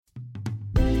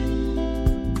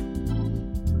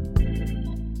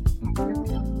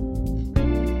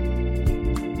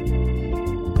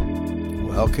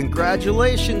Well,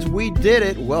 congratulations, we did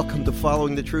it. Welcome to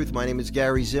Following the Truth. My name is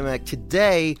Gary Zimak.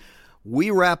 Today,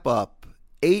 we wrap up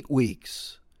 8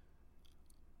 weeks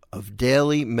of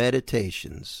daily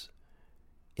meditations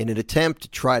in an attempt to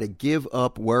try to give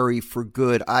up worry for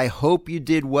good. I hope you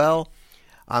did well.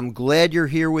 I'm glad you're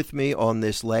here with me on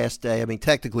this last day. I mean,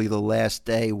 technically the last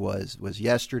day was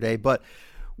yesterday, but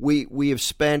we have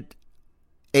spent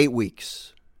 8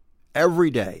 weeks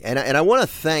every day. And I want to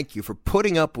thank you for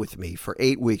putting up with me for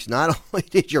 8 weeks. Not only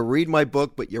did you read my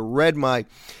book, but you read my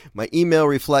email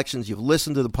reflections. You've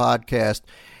listened to the podcast.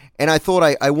 And I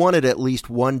thought I wanted at least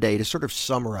one day to sort of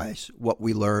summarize what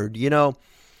we learned. You know,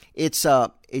 it's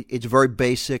very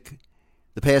basic.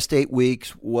 The past 8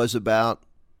 weeks was about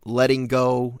letting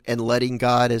go and letting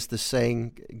God, as the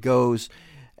saying goes,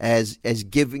 as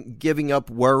giving up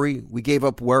worry. We gave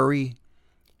up worry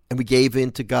and we gave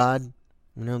in to God.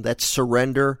 You know, that's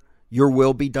surrender. Your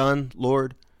will be done,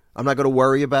 Lord. I'm not going to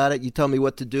worry about it. You tell me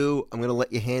what to do. I'm going to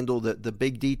let you handle the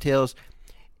big details.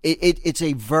 It's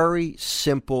a very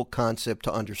simple concept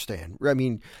to understand. I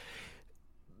mean,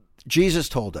 Jesus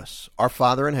told us our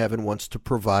Father in heaven wants to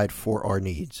provide for our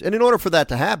needs. And in order for that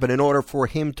to happen, in order for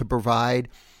him to provide,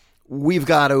 we've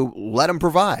got to let him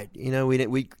provide. You know,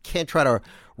 we can't try to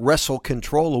wrestle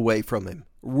control away from him.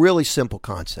 Really simple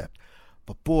concept.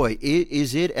 But boy,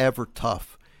 is it ever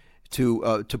tough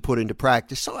to put into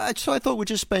practice. So I thought we'd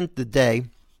just spend the day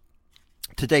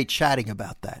today chatting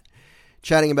about that,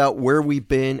 chatting about where we've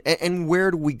been and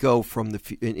where do we go from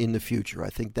in the future. I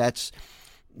think that's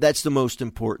the most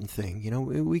important thing. You know,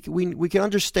 we can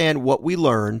understand what we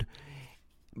learned,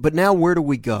 but now where do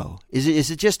we go?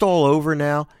 Is it just all over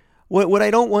now? What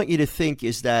I don't want you to think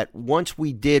is that once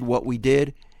we did what we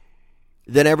did,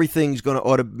 then everything's going to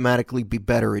automatically be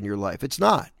better in your life. It's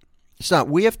not. It's not.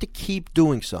 We have to keep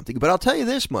doing something. But I'll tell you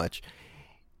this much.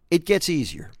 It gets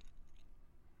easier.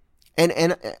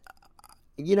 And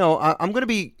you know, I'm going to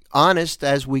be honest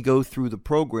as we go through the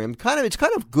program. It's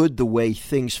kind of good the way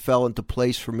things fell into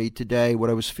place for me today, what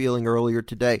I was feeling earlier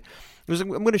today. I'm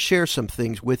going to share some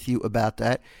things with you about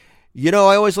that. You know,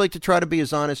 I always like to try to be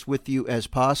as honest with you as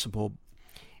possible.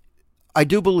 I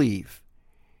do believe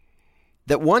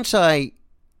that once I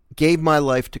gave my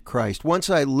life to Christ, once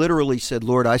I literally said,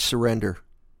 Lord, I surrender,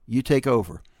 you take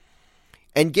over,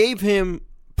 and gave him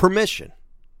permission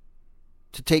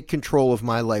to take control of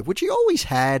my life, which he always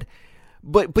had,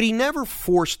 but he never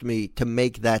forced me to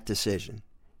make that decision.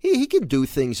 He can do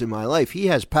things in my life. He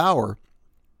has power,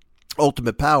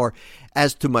 ultimate power,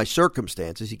 as to my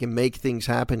circumstances. He can make things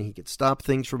happen. He can stop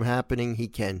things from happening. He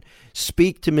can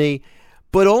speak to me.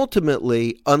 But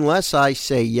ultimately, unless I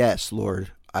say, yes,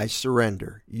 Lord, I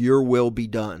surrender, your will be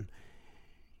done,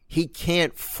 he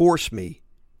can't force me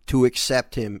to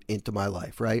accept him into my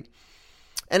life, right?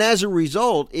 And as a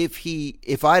result,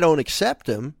 if I don't accept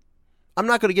him, I'm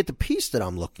not going to get the peace that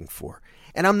I'm looking for.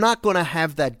 And I'm not going to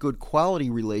have that good quality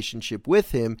relationship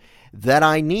with him that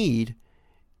I need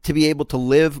to be able to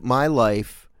live my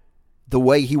life the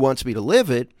way he wants me to live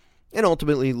it and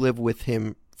ultimately live with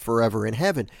him forever in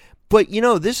heaven. But, you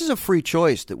know, this is a free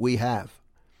choice that we have.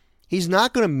 He's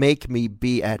not going to make me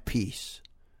be at peace.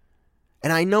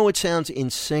 And I know it sounds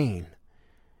insane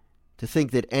to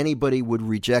think that anybody would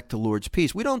reject the Lord's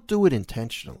peace. We don't do it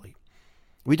intentionally.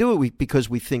 We do it because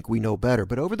we think we know better.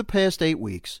 But over the past 8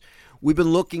 weeks, we've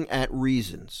been looking at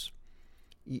reasons.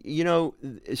 You know,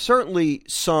 certainly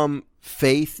some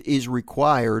faith is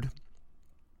required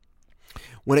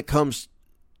when it comes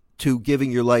to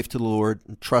giving your life to the Lord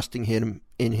and trusting him,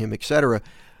 in him, etc.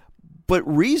 But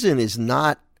reason is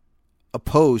not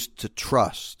opposed to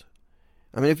trust.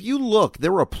 I mean, if you look,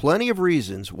 there are plenty of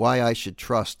reasons why I should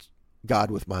trust God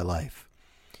with my life.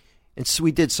 And so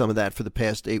we did some of that for the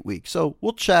past 8 weeks. So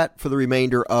we'll chat for the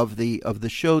remainder of the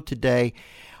show today.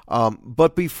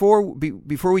 But before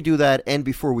we do that and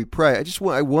before we pray,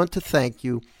 I want to thank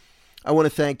you. I want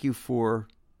to thank you for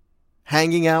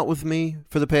hanging out with me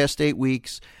for the past 8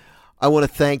 weeks. I want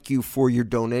to thank you for your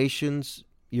donations.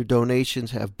 Your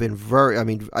donations have been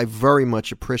I very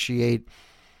much appreciate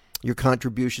your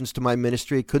contributions to my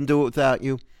ministry. I couldn't do it without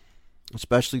you,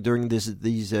 especially during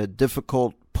these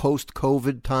difficult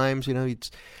post-COVID times. You know,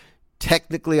 it's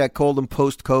technically I call them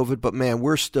post-COVID, but man,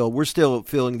 we're still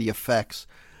feeling the effects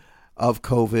of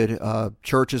COVID.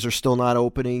 Churches are still not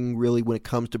opening really when it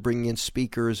comes to bringing in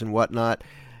speakers and whatnot.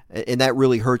 And that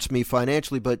really hurts me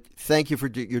financially, but thank you for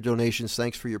your donations.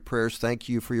 Thanks for your prayers. Thank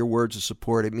you for your words of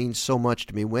support. It means so much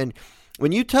to me. When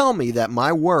you tell me that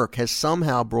my work has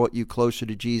somehow brought you closer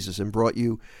to Jesus and brought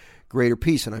you greater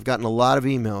peace, and I've gotten a lot of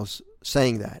emails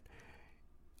saying that,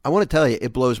 I want to tell you,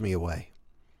 it blows me away.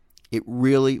 It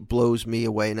really blows me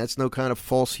away. And that's no kind of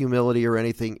false humility or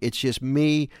anything. It's just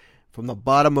me from the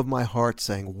bottom of my heart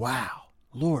saying, wow,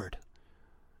 Lord,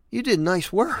 you did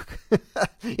nice work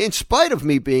in spite of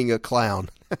me being a clown.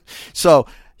 So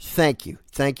thank you.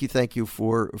 Thank you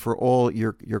for all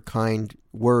your kind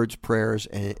words, prayers,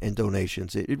 and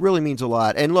donations. It really means a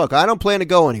lot. And look, I don't plan to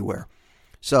go anywhere.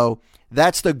 So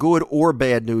that's the good or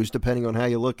bad news, depending on how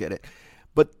you look at it.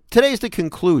 But today's the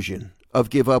conclusion of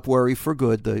Give Up Worry for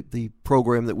Good, the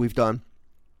program that we've done.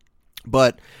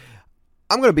 But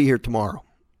I'm going to be here tomorrow.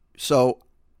 So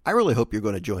I really hope you're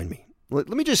going to join me. Let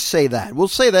me just say that. We'll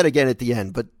say that again at the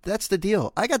end, but that's the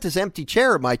deal. I got this empty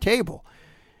chair at my table.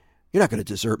 You're not going to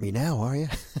desert me now, are you?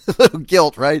 A little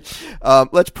guilt, right?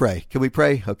 Let's pray. Can we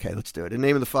pray? Okay, let's do it. In the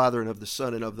name of the Father, and of the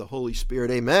Son, and of the Holy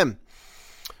Spirit, amen.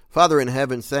 Father in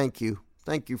heaven, thank you.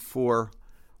 Thank you for,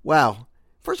 wow.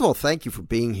 First of all, thank you for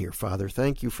being here, Father.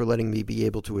 Thank you for letting me be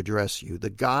able to address you. The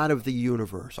God of the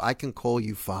universe, I can call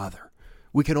you Father.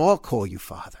 We can all call you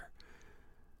Father.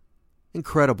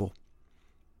 Incredible.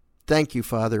 Thank you,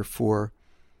 Father, for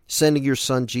sending your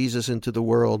Son Jesus into the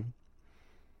world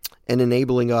and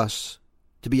enabling us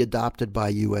to be adopted by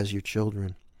you as your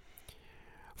children.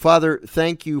 Father,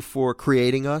 thank you for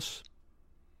creating us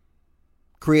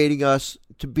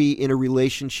to be in a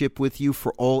relationship with you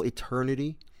for all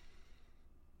eternity.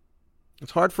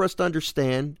 It's hard for us to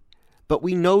understand, but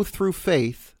we know through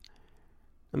faith,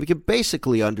 and we can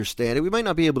basically understand it. We might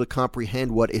not be able to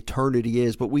comprehend what eternity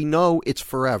is, but we know it's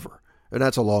forever. And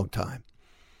that's a long time.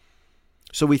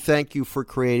 So we thank you for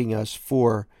creating us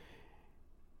for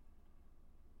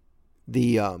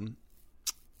the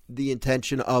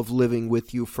intention of living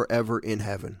with you forever in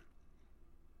heaven.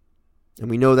 And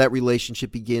we know that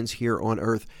relationship begins here on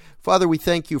earth. Father, we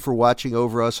thank you for watching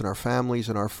over us and our families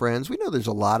and our friends. We know there's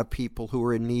a lot of people who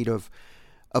are in need of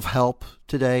help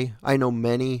today. I know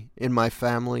many in my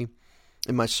family,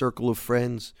 in my circle of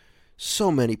friends,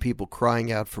 so many people crying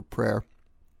out for prayer,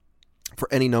 for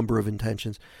any number of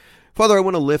intentions. Father, I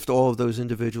want to lift all of those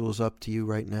individuals up to you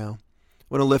right now. I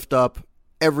want to lift up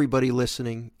everybody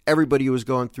listening, everybody who is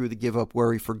going through the Give Up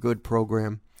Worry for Good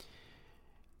program,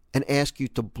 and ask you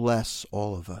to bless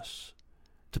all of us,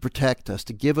 to protect us,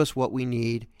 to give us what we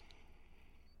need,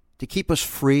 to keep us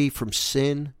free from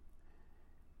sin,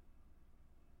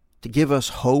 to give us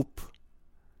hope,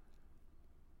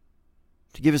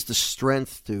 to give us the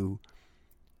strength to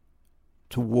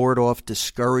ward off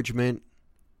discouragement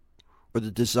or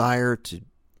the desire to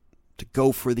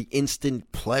go for the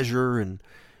instant pleasure and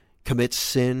commit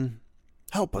sin.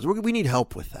 Help us. We need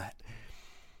help with that.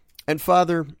 And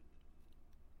Father,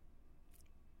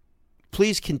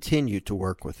 please continue to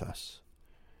work with us.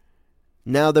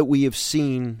 Now that we have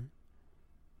seen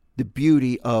the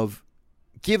beauty of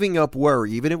giving up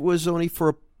worry, even if it was only for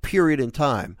a period in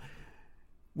time,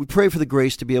 we pray for the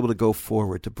grace to be able to go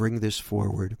forward, to bring this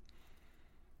forward,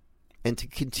 and to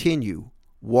continue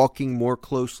walking more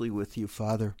closely with you,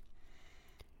 Father.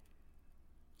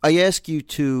 I ask you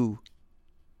to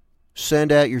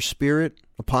send out your Spirit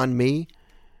upon me.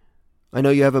 I know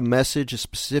you have a message, a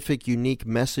specific, unique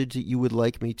message that you would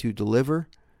like me to deliver.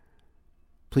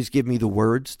 Please give me the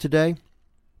words today.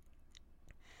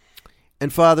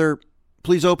 And Father,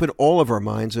 please open all of our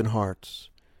minds and hearts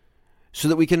so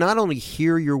that we can not only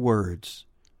hear your words,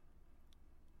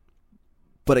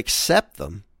 but accept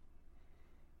them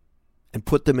and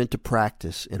put them into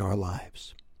practice in our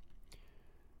lives.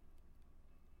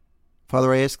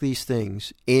 Father, I ask these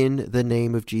things in the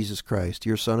name of Jesus Christ,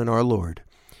 your Son and our Lord,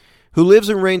 who lives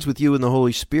and reigns with you in the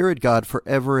Holy Spirit, God,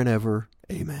 forever and ever.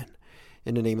 Amen.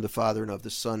 In the name of the Father, and of the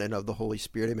Son, and of the Holy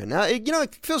Spirit. Amen. Now,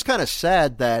 it feels kind of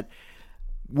sad that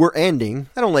we're ending.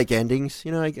 I don't like endings.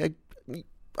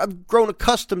 I've grown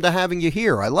accustomed to having you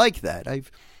here. I like that.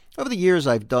 Over the years,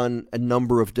 I've done a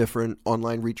number of different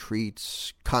online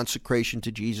retreats, consecration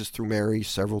to Jesus through Mary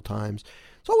several times.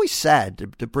 It's always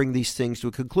sad to bring these things to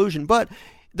a conclusion. But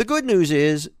the good news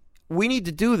is we need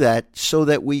to do that so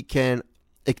that we can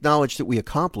acknowledge that we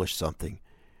accomplished something.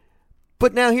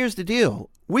 But now here's the deal.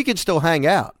 We can still hang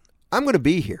out. I'm going to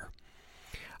be here.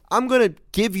 I'm going to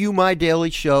give you my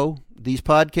daily show. These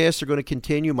podcasts are going to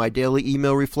continue. My daily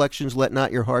email reflections, let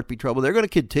not your heart be troubled. They're going to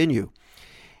continue.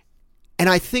 And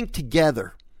I think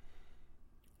together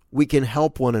we can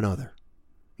help one another.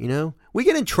 We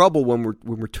get in trouble when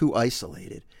we're too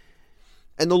isolated.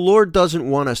 And the Lord doesn't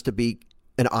want us to be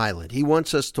an island. He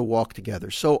wants us to walk together.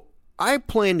 So I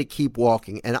plan to keep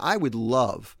walking, and I would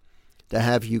love to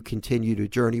have you continue to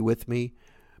journey with me,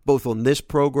 both on this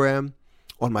program,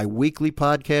 on my weekly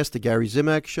podcast, The Gary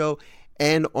Zimak Show,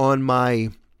 and on my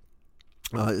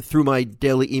through my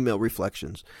daily email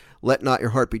reflections. Let Not Your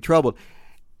Heart Be Troubled.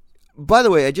 By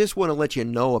the way, I just want to let you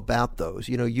know about those.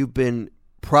 You've been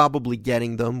probably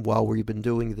getting them while we've been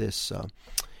doing this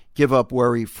Give Up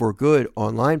Worry for Good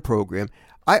online program.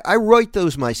 I write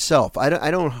those myself. I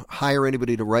don't hire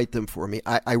anybody to write them for me.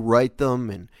 I write them,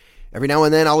 and every now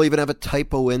and then I'll even have a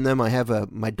typo in them. I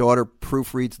have my daughter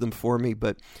proofreads them for me,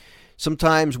 but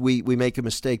sometimes we make a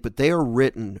mistake. But they are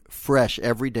written fresh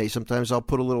every day. Sometimes I'll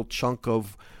put a little chunk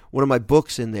of one of my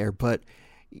books in there, but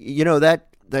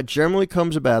that generally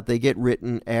comes about. They get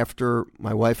written after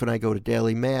my wife and I go to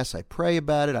daily mass. I pray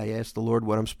about it. I ask the Lord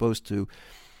what I'm supposed to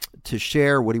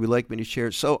share, what he would like me to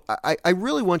share. So I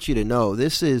really want you to know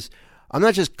I'm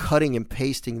not just cutting and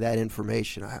pasting that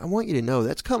information. I want you to know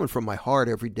that's coming from my heart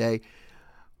every day.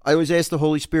 I always ask the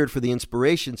Holy Spirit for the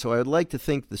inspiration, so I would like to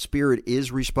think the Spirit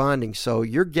is responding. So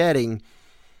you're getting,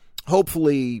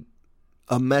 hopefully,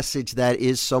 a message that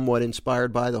is somewhat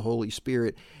inspired by the Holy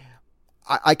Spirit.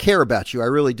 I care about you. I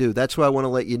really do. That's why I want to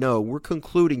let you know. We're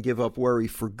concluding Give Up Worry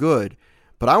for Good.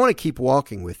 But I want to keep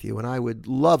walking with you, and I would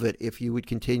love it if you would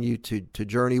continue to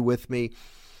journey with me.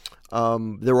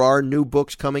 There are new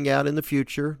books coming out in the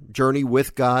future. Journey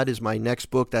with God is my next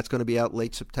book. That's going to be out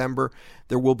late September.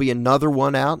 There will be another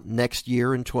one out next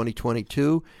year in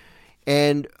 2022.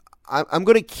 And I'm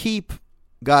going to keep,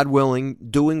 God willing,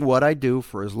 doing what I do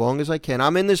for as long as I can.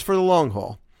 I'm in this for the long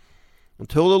haul.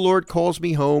 Until the Lord calls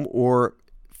me home, or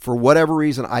for whatever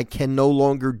reason I can no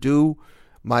longer do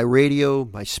my radio,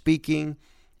 my speaking,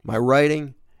 my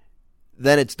writing,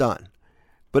 then it's done.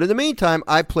 But in the meantime,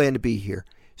 I plan to be here.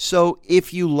 So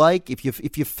if you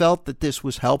felt that this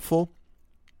was helpful,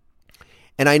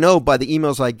 and I know by the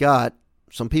emails I got,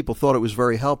 some people thought it was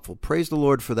very helpful. Praise the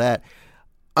Lord for that.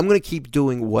 I'm going to keep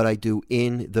doing what I do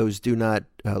in those Let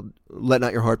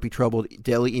Not Your Heart Be Troubled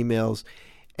daily emails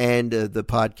and the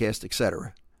podcast,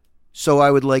 etc. So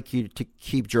I would like you to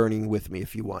keep journeying with me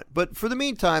if you want. But in the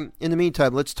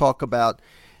meantime, let's talk about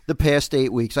the past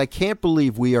 8 weeks. I can't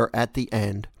believe we are at the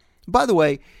end. By the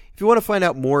way, if you want to find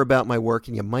out more about my work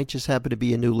and you might just happen to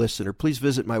be a new listener, please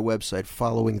visit my website,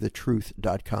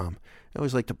 followingthetruth.com. I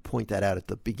always like to point that out at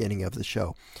the beginning of the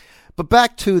show. But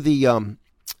back to the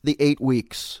 8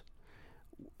 weeks.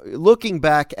 Looking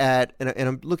back at, and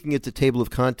I'm looking at the table of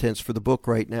contents for the book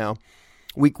right now,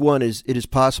 week 1 is, it is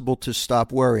possible to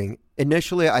stop worrying.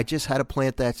 Initially, I just had to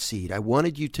plant that seed. I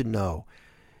wanted you to know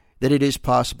that it is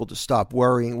possible to stop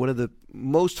worrying. One of the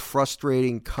most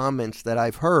frustrating comments that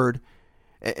I've heard,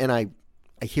 and I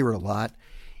hear it a lot,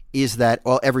 is that,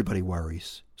 well, everybody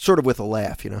worries. Sort of with a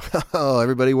laugh, oh,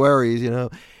 everybody worries,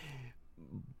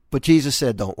 But Jesus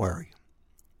said, don't worry.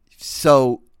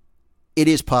 So it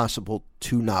is possible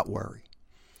to not worry.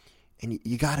 And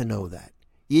you got to know that.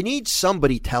 You need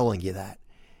somebody telling you that.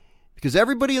 Because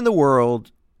everybody in the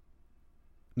world,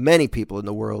 many people in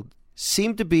the world,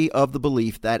 seem to be of the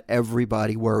belief that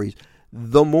everybody worries.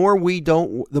 The more we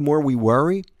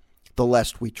worry, the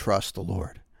less we trust the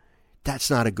Lord.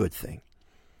 That's not a good thing.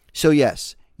 So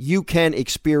yes, you can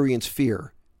experience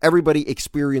fear. Everybody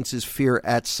experiences fear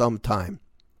at some time.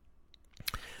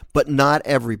 But not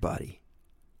everybody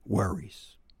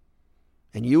worries.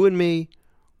 And you and me,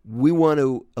 we want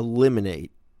to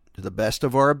eliminate, to the best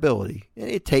of our ability, and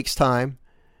it takes time,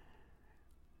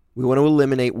 we want to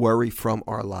eliminate worry from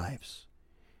our lives.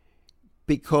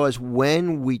 Because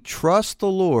when we trust the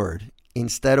Lord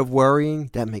instead of worrying,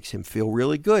 that makes him feel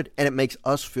really good. And it makes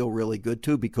us feel really good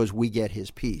too, because we get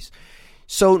his peace.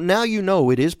 So now you know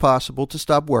it is possible to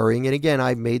stop worrying. And again,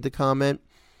 I made the comment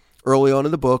early on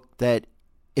in the book that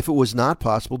if it was not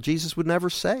possible, Jesus would never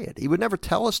say it. He would never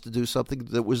tell us to do something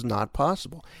that was not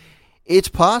possible. It's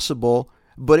possible,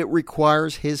 but it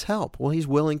requires his help. Well, he's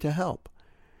willing to help.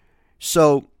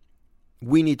 So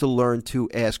we need to learn to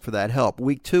ask for that help.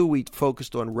 Week 2, we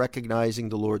focused on recognizing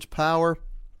the Lord's power.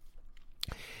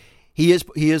 He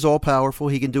is all powerful.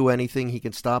 He can do anything. He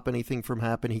can stop anything from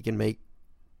happening.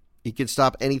 He can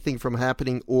stop anything from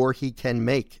happening, or he can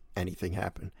make anything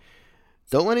happen.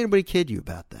 Don't let anybody kid you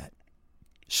about that.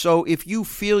 So if you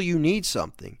feel you need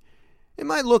something, it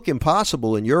might look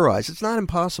impossible in your eyes. It's not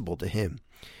impossible to him.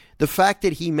 The fact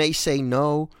that he may say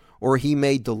no, or he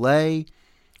may delay,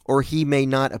 or he may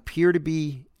not appear to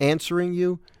be answering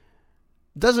you,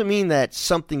 doesn't mean that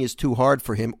something is too hard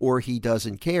for him or he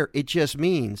doesn't care. It just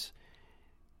means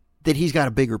that he's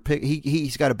got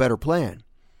he's got a better plan.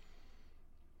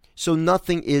 So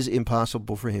nothing is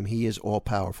impossible for him. He is all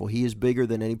powerful. He is bigger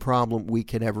than any problem we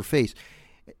can ever face.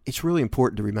 It's really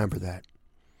important to remember that.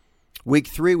 Week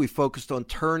 3, we focused on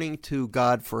turning to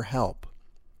God for help.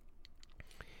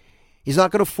 He's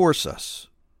not going to force us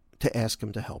to ask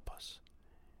him to help us.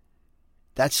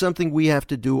 That's something we have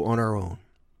to do on our own.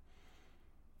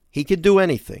 He can do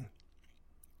anything.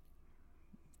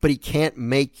 But he can't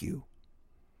make you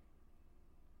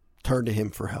turn to him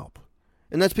for help.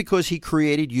 And that's because he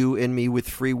created you and me with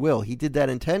free will. He did that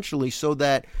intentionally so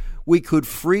that we could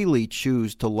freely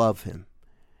choose to love him.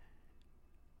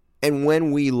 And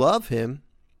when we love him,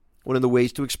 one of the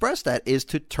ways to express that is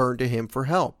to turn to him for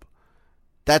help.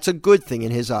 That's a good thing in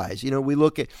his eyes. You know, we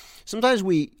look at, sometimes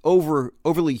we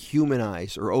overly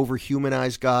humanize or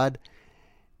overhumanize God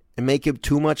and make him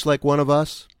too much like one of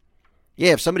us.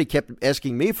 Yeah, if somebody kept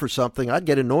asking me for something, I'd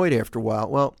get annoyed after a while.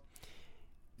 Well,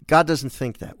 God doesn't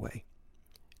think that way.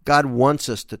 God wants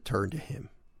us to turn to him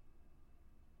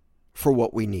for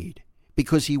what we need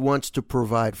because he wants to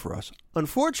provide for us.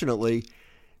 Unfortunately,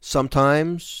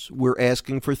 sometimes we're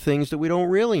asking for things that we don't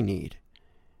really need.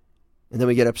 And then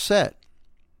we get upset.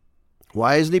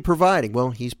 Why isn't he providing? Well,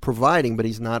 he's providing, but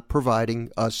he's not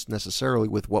providing us necessarily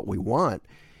with what we want.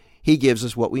 He gives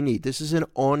us what we need. This is an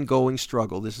ongoing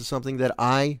struggle. This is something that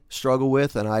I struggle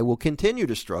with and I will continue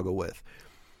to struggle with.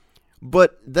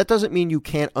 But that doesn't mean you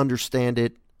can't understand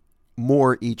it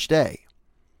more each day.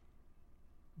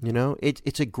 You know,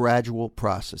 it's a gradual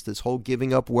process. This whole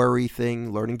giving up worry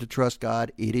thing, learning to trust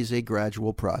God, it is a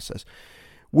gradual process.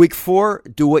 Week 4,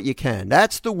 do what you can.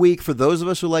 That's the week for those of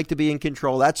us who like to be in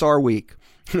control. That's our week.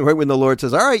 Right when the Lord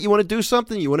says, all right, you want to do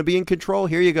something? You want to be in control?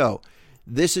 Here you go.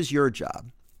 This is your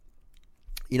job.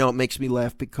 You know, it makes me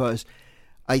laugh because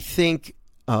I think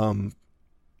when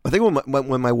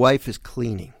my wife is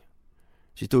cleaning,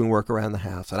 she's doing work around the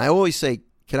house, and I always say,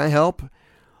 can I help?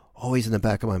 Always in the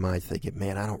back of my mind thinking,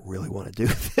 man, I don't really want to do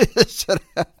this.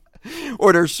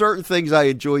 Or there's certain things I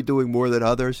enjoy doing more than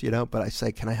others, you know, but I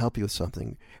say, can I help you with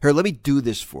something? Here, let me do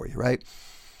this for you, right?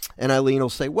 And Eileen will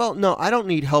say, well, no, I don't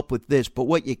need help with this, but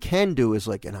what you can do is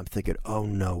like, and I'm thinking, oh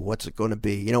no, what's it going to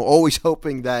be? You know, always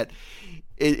hoping that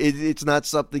it's not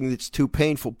something that's too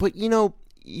painful. But, you know,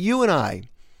 you and I,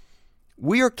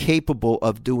 we are capable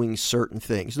of doing certain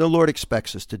things. The Lord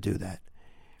expects us to do that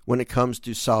when it comes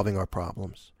to solving our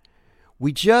problems.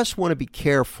 We just want to be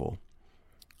careful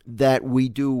that we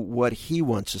do what he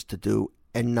wants us to do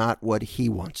and not what he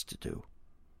wants to do.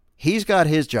 He's got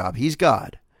his job. He's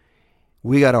God.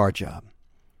 We got our job.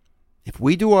 If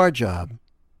we do our job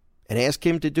and ask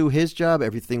him to do his job,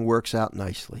 everything works out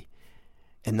nicely.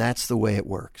 And that's the way it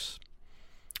works.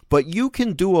 But you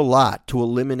can do a lot to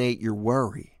eliminate your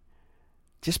worry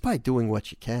just by doing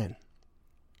what you can.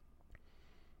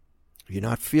 If you're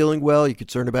not feeling well, you're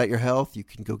concerned about your health, you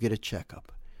can go get a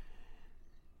checkup.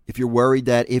 If you're worried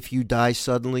that if you die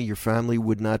suddenly, your family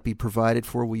would not be provided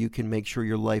for, well, you can make sure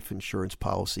your life insurance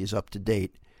policy is up to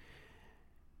date.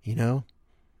 You know?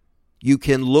 You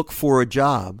can look for a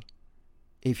job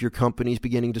if your company's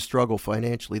beginning to struggle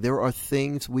financially. There are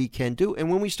things we can do.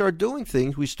 And when we start doing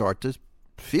things, we start to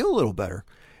feel a little better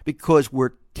because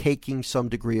we're taking some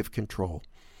degree of control.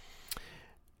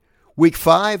 Week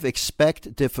 5,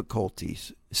 expect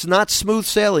difficulties. It's not smooth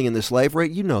sailing in this life,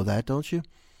 right? You know that, don't you?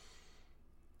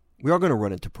 We are going to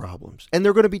run into problems. And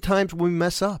there are going to be times when we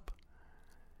mess up.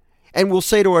 And we'll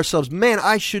say to ourselves, man,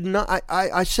 I said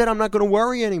I'm not going to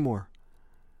worry anymore.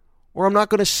 Or I'm not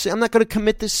going to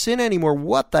commit this sin anymore.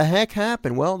 What the heck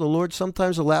happened? Well, the Lord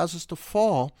sometimes allows us to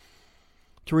fall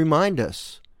to remind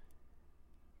us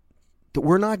that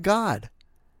we're not God,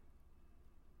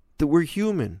 that we're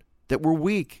human, that we're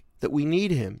weak, that we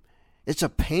need him. It's a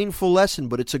painful lesson,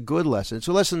 but it's a good lesson. It's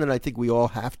a lesson that I think we all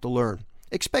have to learn.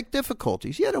 Expect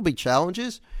difficulties. Yeah, there'll be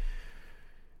challenges.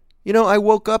 You know, I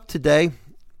woke up today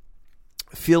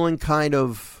feeling kind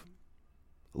of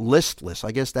listless.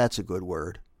 I guess that's a good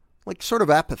word. Like sort of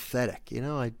apathetic, you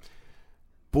know,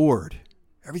 bored.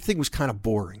 Everything was kind of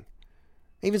boring.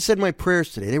 I even said my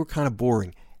prayers today. They were kind of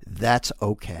boring. That's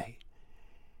okay.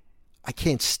 I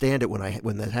can't stand it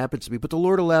when that happens to me, but the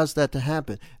Lord allows that to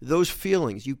happen. Those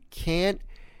feelings, you can't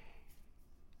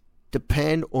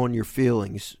depend on your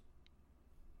feelings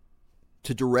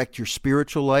to direct your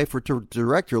spiritual life or to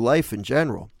direct your life in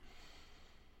general.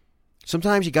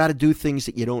 Sometimes you got to do things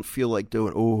that you don't feel like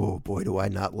doing. Oh, boy, do I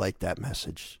not like that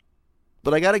message.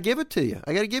 But I got to give it to you.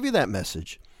 I got to give you that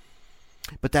message.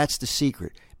 But that's the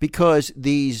secret. Because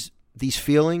these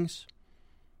feelings,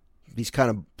 these kind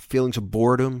of feelings of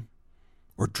boredom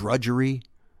or drudgery,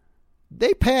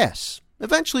 they pass.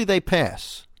 Eventually they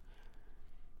pass.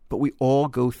 But we all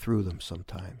go through them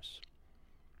sometimes.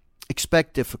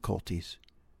 Expect difficulties.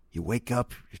 You wake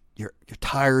up, you're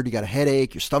tired, you got a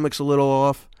headache, your stomach's a little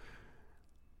off.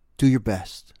 Do your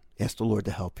best. Ask the Lord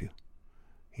to help you.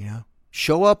 You know?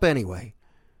 Show up anyway.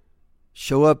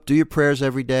 Show up, do your prayers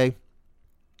every day.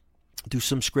 Do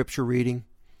some scripture reading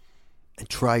and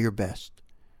try your best.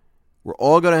 We're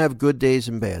all going to have good days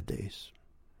and bad days.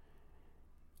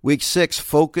 Week 6,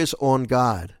 focus on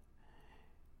God.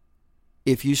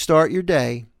 If you start your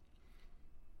day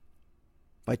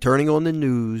by turning on the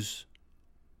news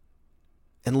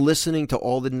and listening to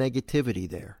all the negativity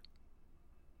there,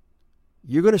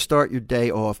 you're going to start your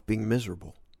day off being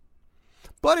miserable.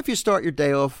 But if you start your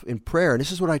day off in prayer, and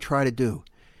this is what I try to do.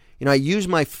 I use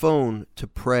my phone to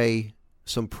pray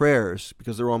some prayers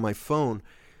because they're on my phone,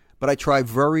 but I try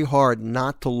very hard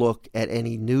not to look at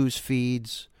any news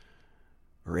feeds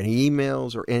or any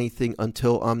emails or anything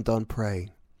until I'm done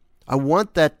praying. I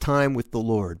want that time with the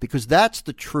Lord because that's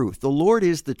the truth. The Lord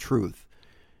is the truth.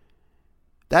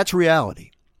 That's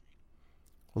reality.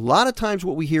 A lot of times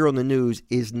what we hear on the news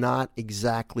is not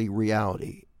exactly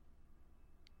reality.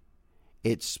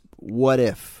 It's what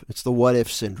if. It's the what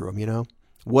if syndrome,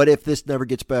 What if this never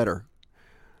gets better?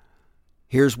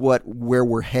 Here's where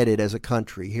we're headed as a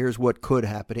country. Here's what could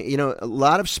happen. A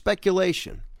lot of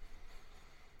speculation.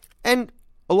 And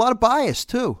a lot of bias,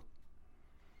 too.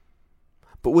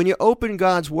 But when you open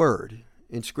God's Word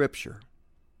in Scripture,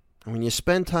 and when you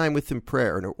spend time with Him in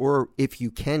prayer, or if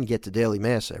you can get to daily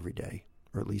Mass every day,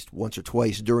 or at least once or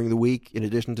twice during the week in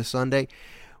addition to Sunday,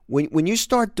 when you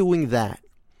start doing that,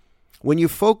 when you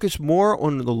focus more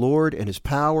on the Lord and His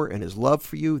power and His love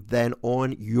for you than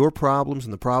on your problems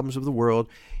and the problems of the world,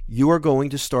 you are going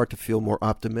to start to feel more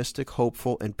optimistic,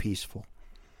 hopeful, and peaceful.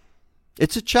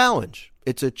 It's a challenge.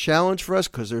 It's a challenge for us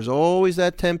because there's always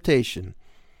that temptation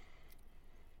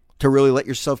to really let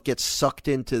yourself get sucked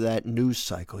into that news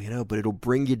cycle, but it'll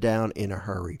bring you down in a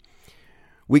hurry.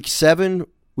 Week 7,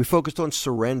 we focused on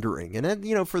surrendering. And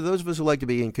then, for those of us who like to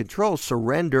be in control,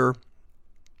 surrender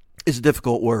is a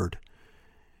difficult word.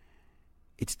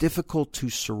 It's difficult to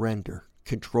surrender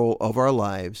control of our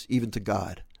lives, even to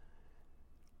God.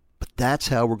 But that's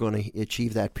how we're going to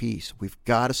achieve that peace. We've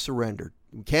got to surrender.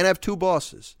 We can't have two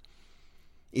bosses.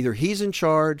 Either He's in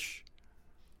charge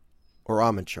or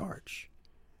I'm in charge.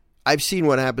 I've seen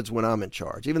what happens when I'm in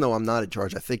charge. Even though I'm not in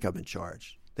charge, I think I'm in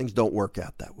charge. Things don't work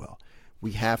out that well.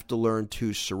 We have to learn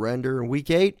to surrender. In week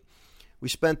 8, we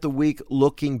spent the week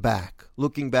looking back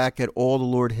at all the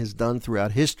Lord has done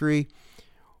throughout history,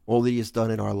 all that He has done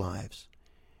in our lives.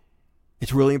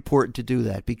 It's really important to do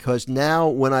that because now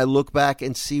when I look back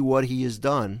and see what He has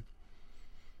done,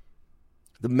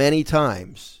 the many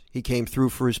times He came through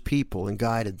for His people and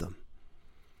guided them,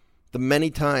 the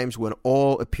many times when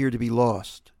all appeared to be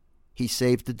lost, He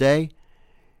saved the day,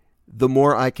 the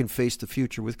more I can face the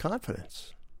future with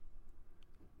confidence.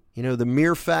 The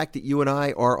mere fact that you and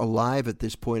I are alive at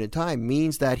this point in time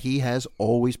means that He has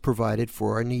always provided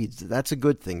for our needs. That's a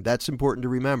good thing. That's important to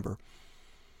remember.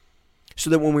 So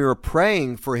that when we were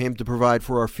praying for Him to provide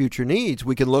for our future needs,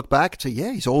 we can look back and say,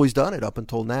 yeah, He's always done it up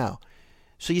until now.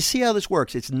 So you see how this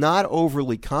works. It's not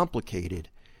overly complicated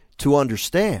to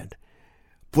understand,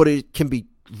 but it can be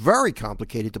very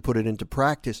complicated to put it into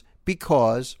practice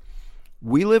because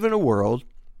we live in a world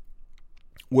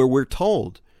where we're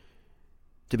told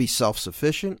to be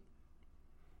self-sufficient,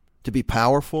 to be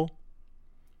powerful,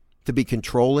 to be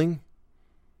controlling,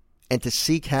 and to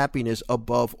seek happiness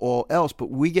above all else.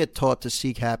 But we get taught to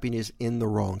seek happiness in the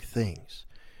wrong things.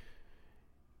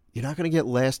 You're not going to get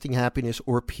lasting happiness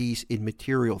or peace in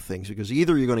material things because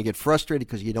either you're going to get frustrated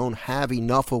because you don't have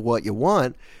enough of what you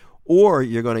want, or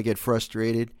you're going to get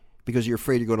frustrated because you're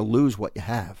afraid you're going to lose what you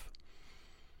have.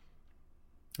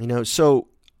 So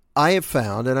I have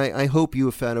found, and I hope you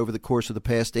have found over the course of the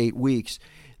past 8 weeks,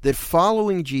 that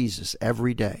following Jesus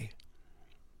every day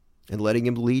and letting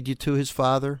Him lead you to His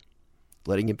Father,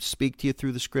 letting Him speak to you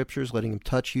through the Scriptures, letting Him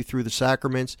touch you through the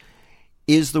sacraments,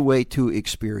 is the way to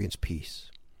experience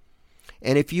peace.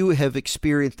 And if you have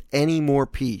experienced any more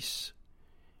peace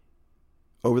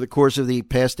over the course of the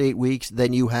past 8 weeks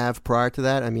than you have prior to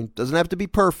that, it doesn't have to be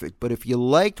perfect, but if you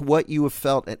liked what you have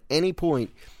felt at any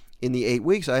point in the 8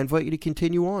 weeks, I invite you to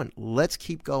continue on. Let's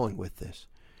keep going with this.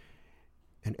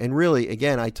 And really,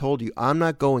 again, I told you, I'm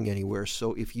not going anywhere.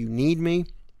 So if you need me,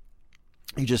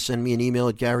 you just send me an email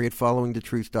at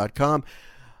gary@followingthetruth.com.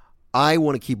 I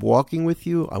want to keep walking with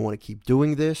you. I want to keep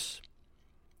doing this.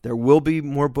 There will be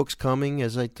more books coming,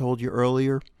 as I told you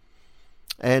earlier.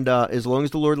 And as long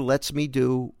as the Lord lets me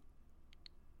do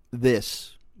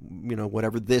this,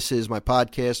 whatever this is, my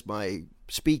podcast, my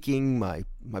speaking, my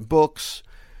books,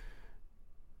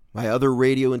 my other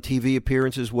radio and TV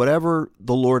appearances, whatever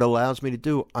the Lord allows me to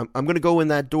do, I'm going to go in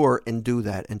that door and do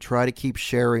that and try to keep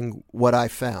sharing what I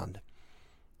found.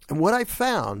 And what I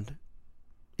found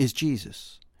is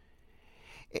Jesus.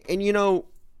 And you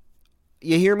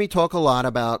hear me talk a lot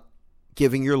about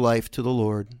giving your life to the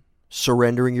Lord,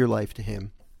 surrendering your life to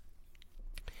Him.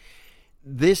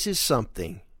 this is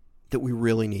something that we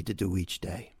really need to do each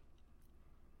day.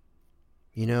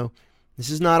 You know, this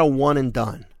is not a one and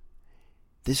done.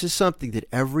 This is something that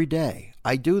every day,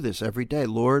 I do this every day.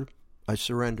 Lord, I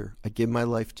surrender. I give my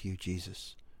life to you,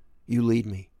 Jesus. You lead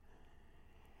me.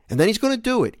 And then he's going to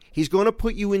do it. He's going to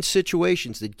put you in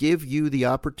situations that give you the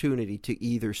opportunity to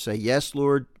either say, yes,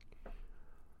 Lord,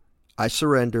 I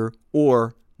surrender,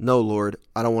 or no, Lord,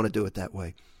 I don't want to do it that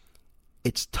way.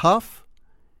 It's tough,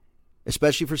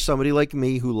 especially for somebody like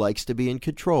me who likes to be in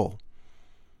control.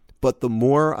 But the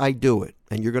more I do it,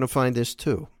 and you're going to find this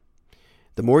too,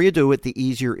 the more you do it, the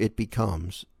easier it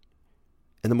becomes,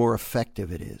 and the more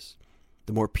effective it is,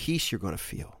 the more peace you're going to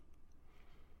feel,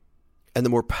 and the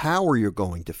more power you're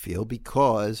going to feel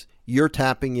because you're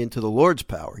tapping into the Lord's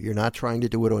power. You're not trying to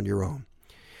do it on your own.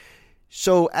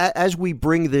 So as we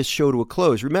bring this show to a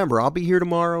close, remember, I'll be here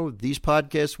tomorrow. These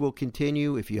podcasts will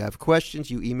continue. If you have questions,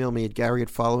 you email me at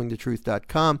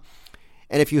Gary@followingthetruth.com.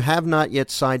 And if you have not yet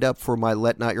signed up for my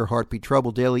Let Not Your Heart Be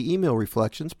Troubled daily email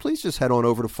reflections, please just head on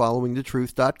over to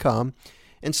followingthetruth.com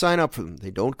and sign up for them.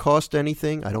 They don't cost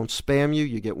anything. I don't spam you.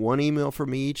 You get one email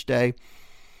from me each day.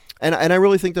 And I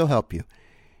really think they'll help you.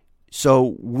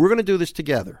 So we're going to do this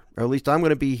together, or at least I'm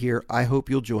going to be here. I hope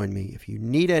you'll join me. If you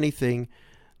need anything,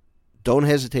 don't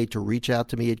hesitate to reach out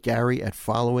to me at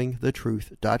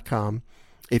Gary@followingthetruth.com.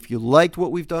 If you liked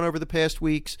what we've done over the past 8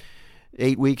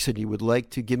 weeks, and you would like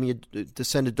to give me to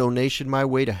send a donation my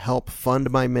way to help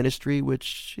fund my ministry,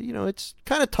 which, you know, it's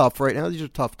kind of tough right now. These are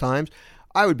tough times.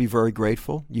 I would be very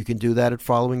grateful. You can do that at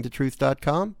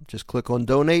followingthetruth.com. Just click on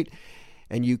donate,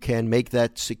 and you can make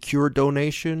that secure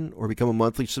donation or become a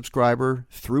monthly subscriber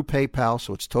through PayPal,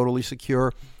 so it's totally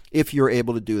secure if you're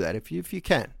able to do that, if you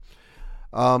can.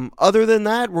 Other than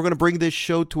that, we're going to bring this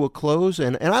show to a close,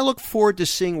 and I look forward to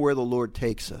seeing where the Lord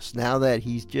takes us now that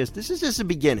this is just a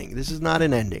beginning. This is not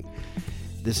an ending.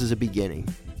 This is a beginning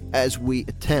as we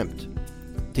attempt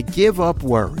to give up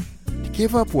worry,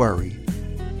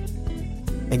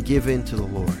 and give in to the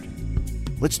Lord.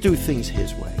 Let's do things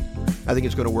His way. I think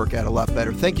it's going to work out a lot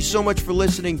better. Thank you so much for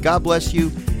listening. God bless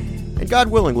you. And God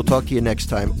willing, we'll talk to you next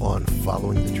time on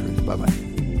Following the Truth.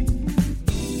 Bye-bye.